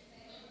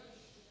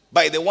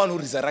by the one who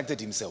resurrected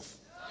himself.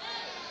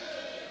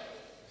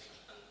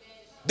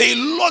 They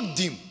locked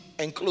him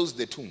and closed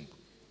the tomb.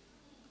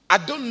 I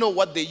don't know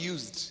what they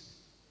used,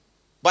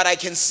 but I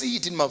can see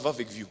it in my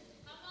Mzwakhe view.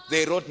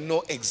 They wrote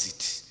no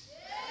exit.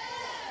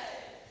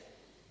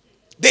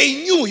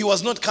 They knew he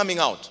was not coming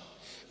out.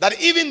 That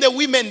even the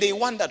women, they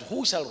wondered,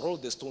 who shall roll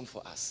the stone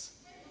for us?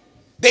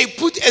 They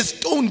put a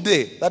stone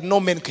there that no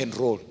man can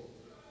roll.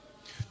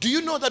 Do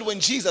you know that when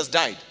Jesus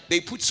died,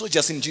 they put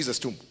soldiers in Jesus'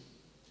 tomb?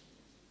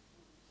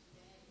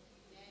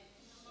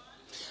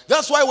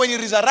 That's why when he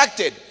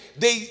resurrected,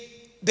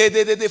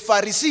 the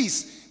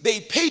Pharisees, they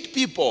paid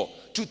people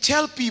to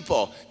tell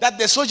people that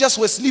the soldiers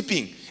were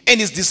sleeping, and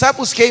his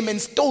disciples came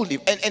and stole him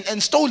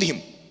and stole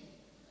him.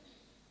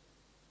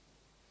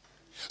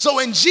 So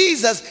when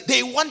Jesus,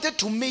 they wanted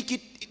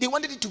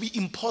it to be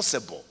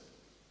impossible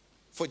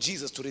for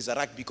Jesus to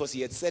resurrect, because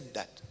he had said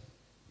that,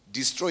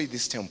 destroy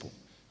this temple,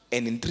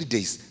 and in 3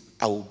 days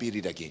I will build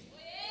it again.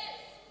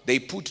 They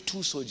put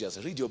 2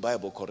 soldiers. Read your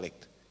Bible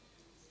correct.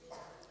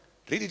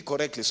 Read it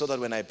correctly so that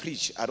when I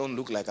preach, I don't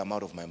look like I'm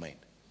out of my mind.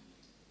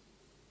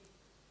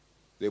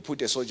 They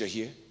put a soldier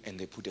here and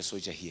they put a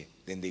soldier here.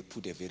 Then they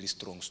put a very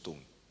strong stone.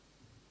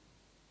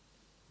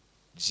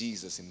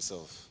 Jesus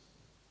himself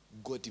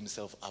got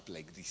himself up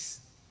like this.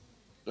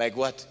 Like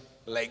what?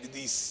 Like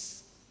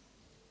this.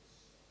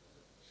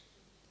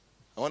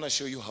 I want to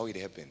show you how it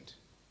happened.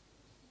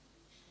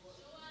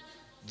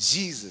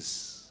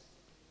 Jesus,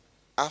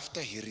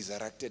 after he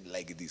resurrected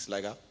like this,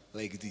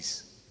 like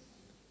this.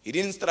 He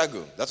didn't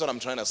struggle. That's what I'm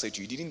trying to say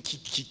to you. He didn't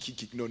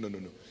kick. No.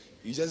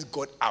 He just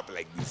got up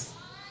like this.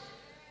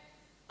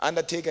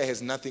 Undertaker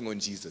has nothing on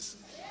Jesus.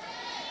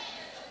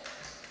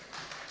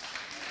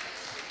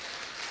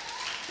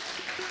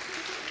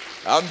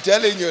 I'm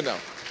telling you now,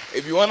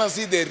 if you want to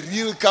see the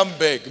real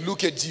comeback,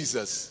 look at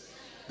Jesus.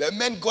 The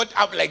man got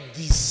up like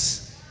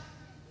this.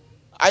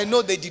 I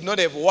know they did not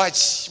have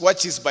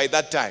watches by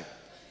that time.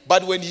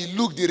 But when he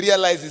looked, he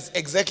realized it's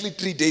exactly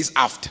 3 days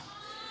after.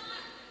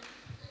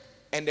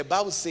 And the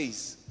Bible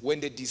says, when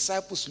the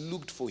disciples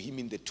looked for him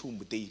in the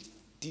tomb, they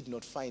did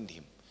not find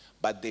him.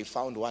 But they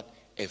found what?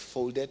 A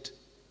folded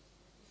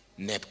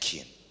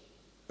napkin.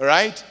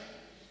 Right?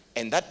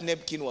 And that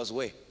napkin was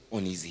where?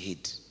 On his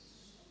head.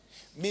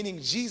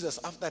 Meaning Jesus,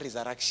 after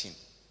resurrection,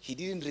 he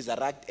didn't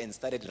resurrect and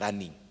started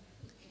running.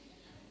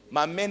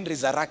 My man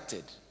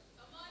resurrected,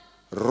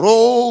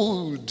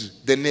 rolled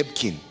the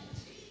napkin,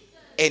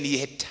 and he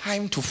had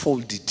time to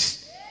fold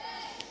it.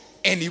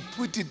 And he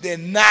put it there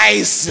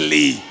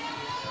nicely.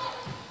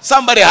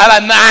 Somebody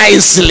holler,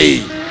 nicely.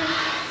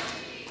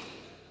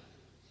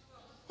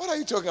 What are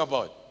you talking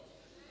about?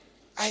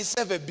 I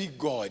serve a big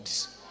God.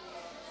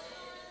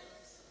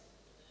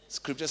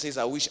 Scripture says,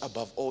 I wish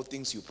above all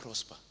things you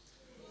prosper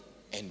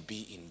and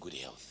be in good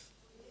health.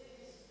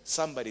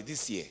 Somebody,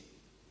 this year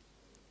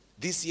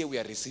we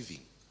are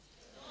receiving.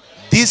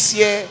 This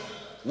year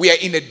we are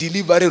in a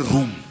delivery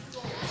room.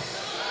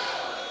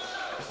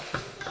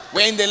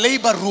 We're in the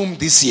labor room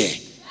this year.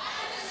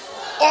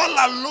 All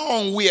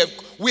along we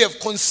have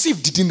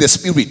conceived it in the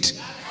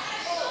spirit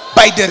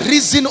by the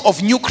reason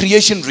of new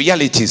creation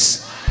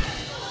realities.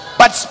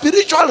 But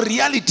spiritual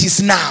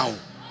realities now,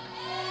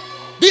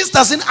 this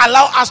doesn't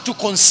allow us to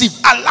conceive.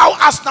 Allow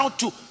us now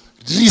to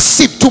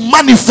receive, to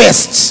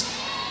manifest.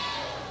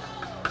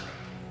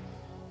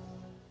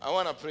 I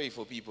want to pray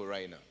for people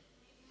right now.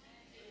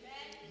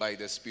 By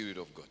the Spirit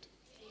of God.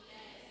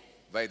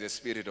 By the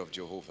Spirit of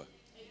Jehovah.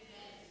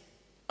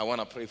 I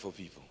want to pray for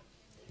people.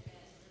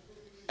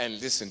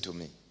 And listen to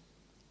me.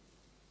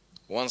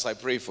 Once I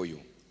pray for you,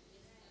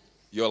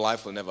 your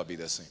life will never be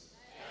the same.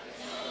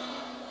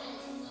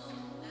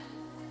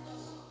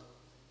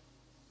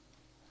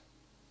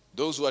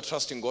 Those who are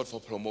trusting God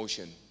for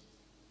promotion,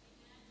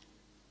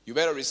 you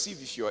better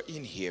receive if you are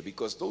in here,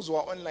 because those who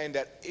are online,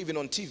 that even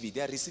on TV,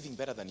 they are receiving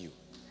better than you.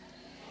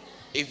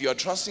 If you are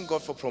trusting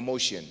God for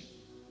promotion,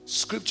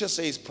 Scripture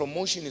says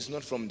promotion is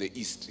not from the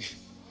east,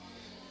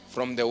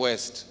 from the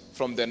west,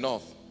 from the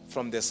north,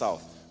 from the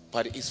south,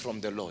 but it's from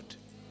the Lord.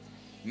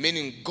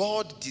 Meaning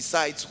God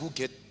decides who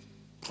get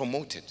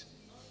promoted.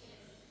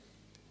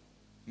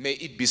 May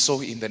it be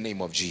so in the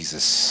name of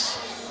Jesus.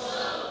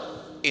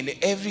 In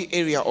every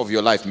area of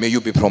your life, may you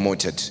be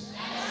promoted.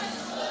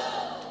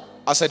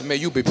 I said, may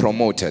you be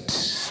promoted.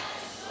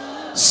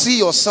 See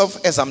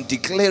yourself, as I'm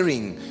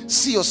declaring,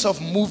 see yourself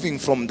moving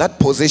from that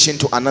position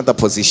to another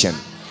position.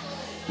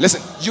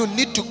 Listen, you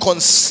need to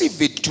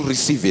conceive it to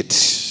receive it.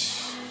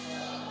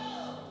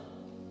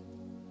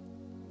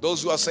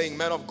 Those who are saying,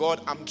 man of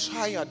God, I'm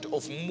tired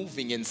of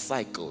moving in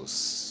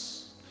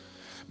cycles.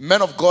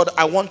 Man of God,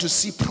 I want to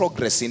see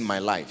progress in my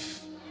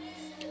life.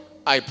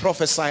 I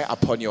prophesy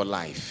upon your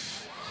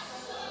life.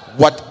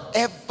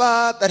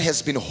 Whatever that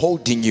has been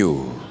holding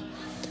you,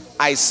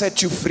 I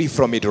set you free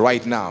from it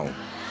right now.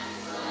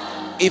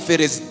 If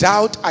it is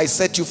doubt, I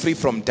set you free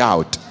from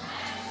doubt.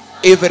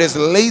 If it is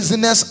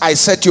laziness, I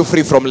set you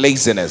free from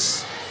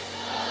laziness.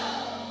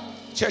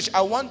 Church,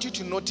 I want you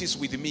to notice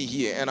with me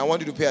here, and I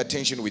want you to pay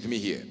attention with me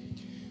here.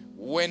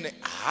 When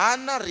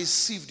Hannah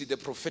received the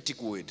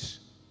prophetic word,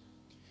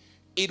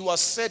 it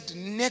was said,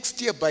 next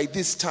year by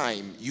this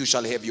time, you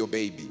shall have your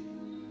baby.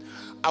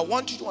 I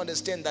want you to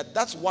understand that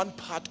that's one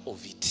part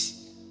of it.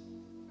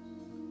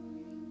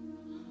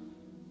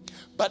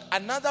 But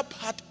another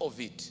part of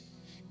it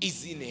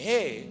is in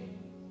her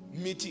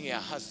meeting her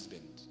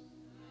husband.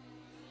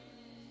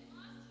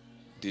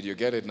 Did you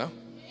get it now?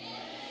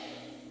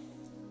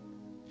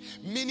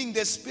 Meaning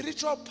the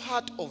spiritual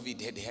part of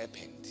it had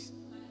happened.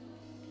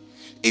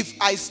 If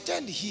I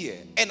stand here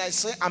and I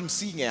say I'm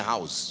seeing a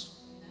house,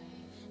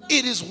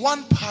 it is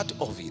one part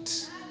of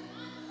it.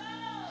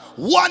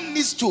 One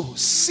needs to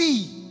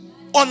see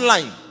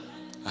online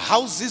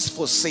houses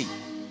for sale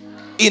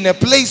in a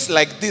place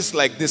like this,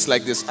 like this,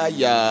 like this. Let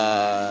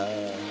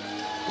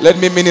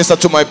me minister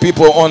to my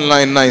people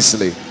online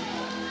nicely.